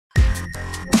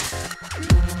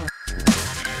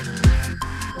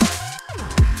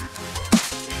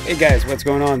Hey guys, what's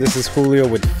going on? This is Julio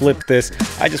with Flip This.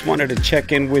 I just wanted to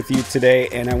check in with you today,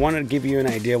 and I wanted to give you an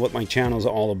idea what my channel is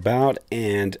all about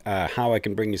and how I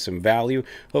can bring you some value.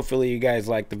 Hopefully you guys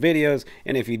like the videos,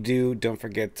 and if you do, don't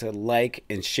forget to like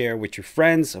and share with your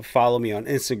friends. Follow me on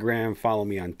Instagram, follow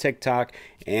me on TikTok,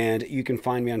 and you can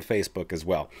find me on Facebook as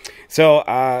well.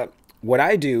 So what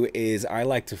I do is I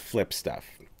like to flip stuff.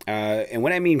 And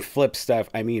when I mean flip stuff,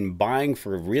 I mean buying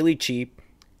for really cheap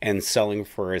and selling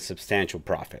for a substantial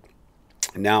profit.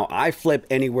 Now, I flip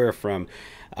anywhere from,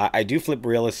 I do flip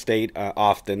real estate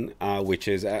often, which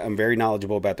is, I'm very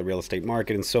knowledgeable about the real estate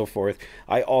market and so forth.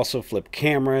 I also flip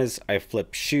cameras, I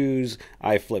flip shoes,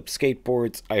 I flip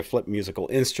skateboards, I flip musical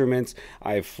instruments,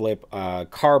 I flip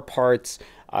car parts,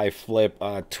 I flip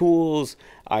tools,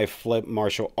 I flip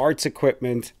martial arts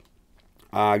equipment.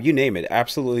 You name it,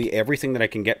 absolutely everything that I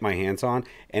can get my hands on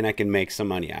and I can make some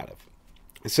money out of.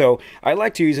 So I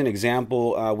like to use an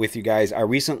example with you guys. I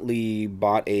recently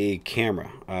bought a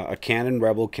camera, a Canon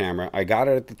Rebel camera. I got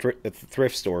it at the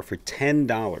thrift store for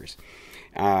 $10.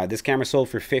 This camera sold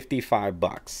for 55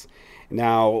 bucks.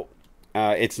 Now,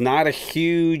 it's not a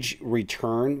huge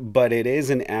return, but it is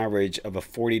an average of a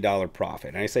 $40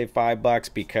 profit. And I say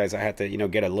 $5 because I had to,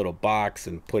 get a little box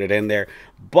and put it in there.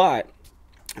 But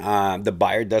the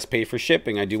buyer does pay for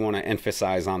shipping. I do want to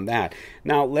emphasize on that.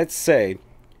 Now, let's say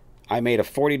I made a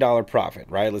 $40 profit,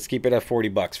 right? Let's keep it at 40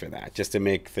 bucks for that, just to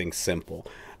make things simple.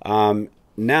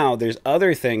 Now, there's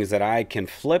other things that I can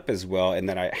flip as well and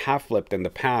that I have flipped in the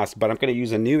past, but I'm going to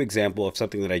use a new example of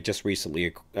something that I just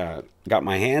recently got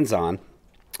my hands on.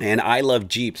 And I love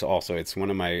Jeeps also. It's one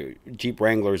of my, Jeep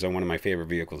Wranglers are one of my favorite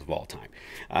vehicles of all time.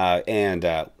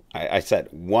 I said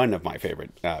one of my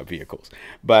favorite vehicles.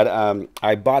 But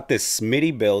I bought this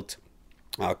Smitty built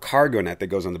cargo net that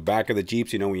goes on the back of the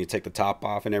Jeeps. When you take the top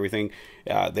off and everything,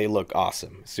 they look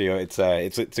awesome. So it's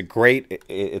a great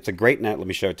net. Let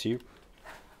me show it to you.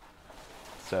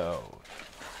 So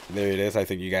there it is. I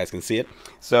think you guys can see it.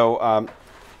 So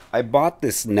I bought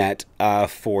this net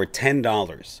for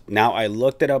 $10. Now I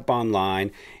looked it up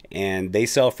online and they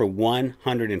sell for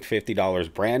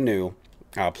 $150 brand new.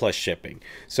 Plus shipping.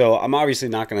 So I'm obviously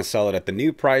not going to sell it at the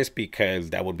new price because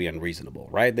that would be unreasonable,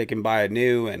 right? They can buy a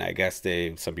new, and I guess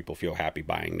some people feel happy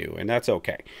buying new, and that's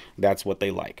okay. That's what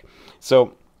they like.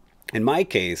 So in my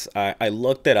case, I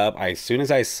looked it up. As soon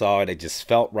as I saw it, it just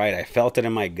felt right. I felt it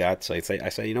in my gut. So I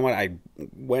said, you know what? I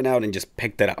went out and just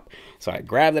picked it up. So I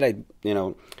grabbed it.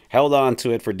 I held on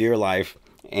to it for dear life.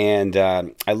 And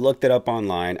I looked it up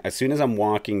online. As soon as I'm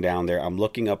walking down there, I'm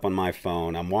looking up on my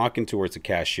phone. I'm walking towards the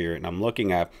cashier and I'm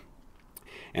looking up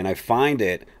and I find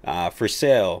it for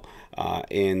sale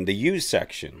in the used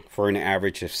section for an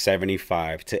average of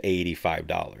 $75 to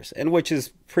 $85, and which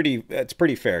is it's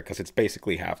pretty fair because it's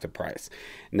basically half the price.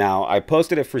 Now, I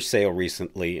posted it for sale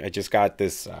recently. I just got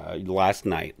this last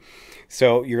night.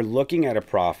 So you're looking at a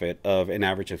profit of an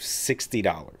average of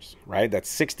 $60, right? That's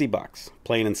 60 bucks,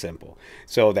 plain and simple.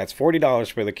 So that's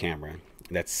 $40 for the camera.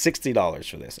 That's $60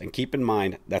 for this. And keep in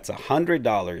mind, that's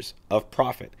 $100 of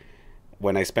profit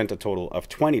when I spent a total of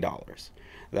 $20.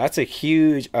 That's a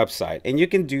huge upside. And you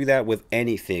can do that with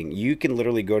anything. You can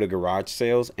literally go to garage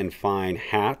sales and find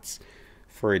hats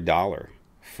for $1,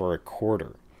 for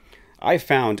 $0.25. I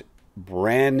found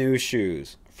brand new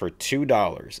shoes for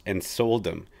 $2 and sold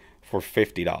them for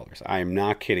 $50. I am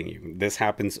not kidding you. This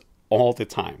happens all the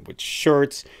time with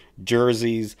shirts,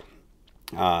 jerseys,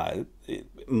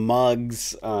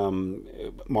 mugs,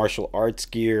 martial arts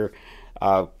gear,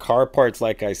 car parts,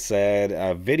 like I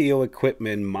said, video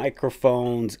equipment,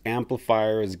 microphones,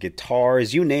 amplifiers,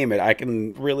 guitars, you name it. I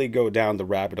can really go down the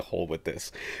rabbit hole with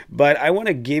this. But I want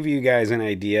to give you guys an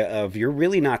idea of you're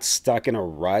really not stuck in a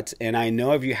rut. And I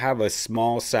know if you have a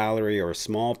small salary or a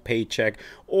small paycheck,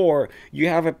 or you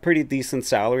have a pretty decent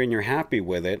salary and you're happy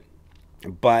with it,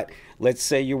 but let's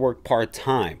say you work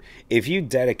part-time. If you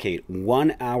dedicate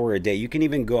 1 hour a day, you can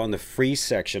even go on the free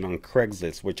section on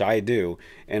Craigslist, which I do,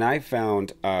 and I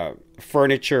found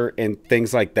furniture and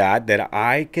things like that that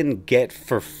I can get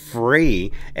for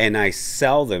free, and I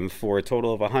sell them for a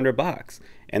total of $100,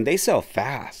 and they sell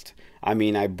fast. I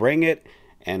mean, I bring it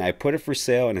and I put it for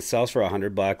sale and it sells for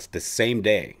 $100 the same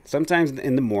day. Sometimes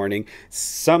in the morning,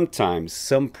 sometimes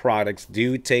some products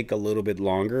do take a little bit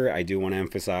longer. I do want to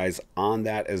emphasize on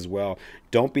that as well.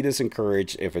 Don't be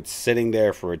discouraged if it's sitting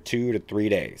there for 2 to 3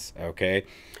 days, okay?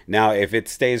 Now, if it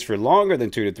stays for longer than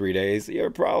 2 to 3 days,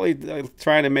 you're probably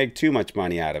trying to make too much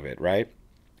money out of it, right?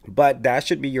 But that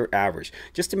should be your average.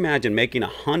 Just imagine making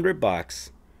 $100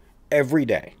 every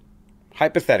day.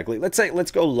 hypothetically,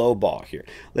 let's go low ball here.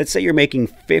 Let's say you're making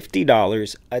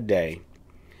 $50 a day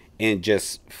in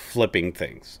just flipping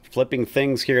things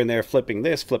here and there, flipping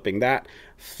this, flipping that,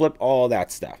 flip all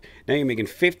that stuff. Now you're making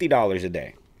 $50 a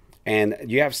day, and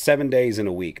you have 7 days in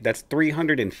a week. That's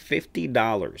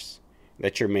 $350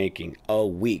 that you're making a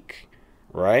week,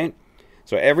 right?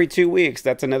 So every 2 weeks,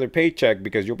 that's another paycheck,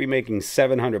 because you'll be making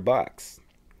 $700.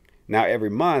 Now every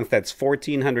month, that's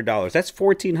 $1,400. That's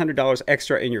 $1,400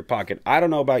 extra in your pocket. I don't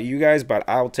know about you guys, but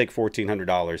I'll take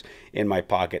 $1,400 in my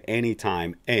pocket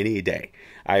anytime, any day.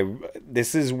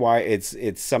 This is why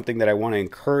it's something that I want to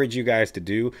encourage you guys to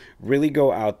do. Really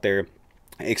go out there,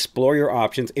 explore your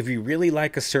options. If you really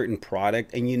like a certain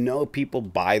product, and you know people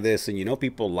buy this, and you know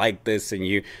people like this, and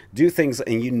you do things,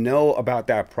 and you know about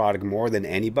that product more than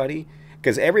anybody,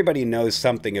 because everybody knows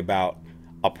something about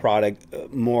a product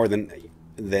more than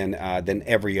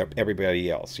everybody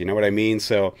else. You know what I mean?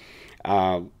 So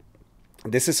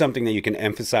this is something that you can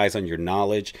emphasize on your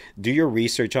knowledge. Do your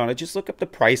research on it. Just look up the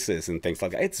prices and things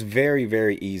like that. It's very,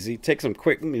 very easy. Take some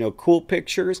quick, cool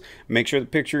pictures. Make sure the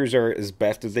pictures are as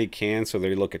best as they can, so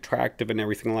they look attractive and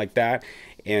everything like that.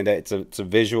 And it's a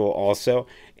visual also.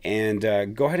 And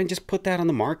go ahead and just put that on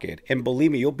the market. And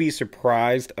believe me, you'll be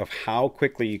surprised of how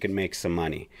quickly you can make some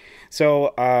money.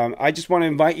 So I just want to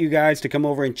invite you guys to come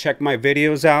over and check my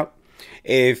videos out.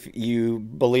 If you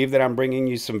believe that I'm bringing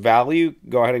you some value,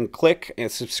 go ahead and click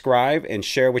and subscribe and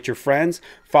share with your friends.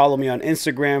 Follow me on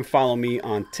Instagram, follow me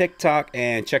on TikTok,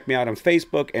 and check me out on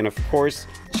Facebook. And of course,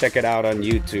 check it out on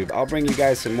YouTube. I'll bring you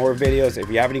guys some more videos. If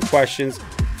you have any questions,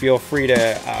 feel free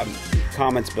to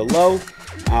comments below.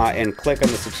 And click on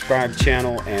the subscribe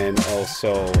channel, and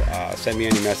also send me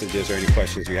any messages or any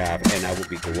questions you have, and I will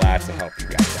be glad to help you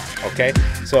guys out. Okay,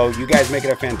 so you guys make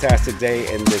it a fantastic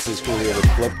day, and this is Julio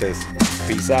with Flip This.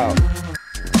 Peace out.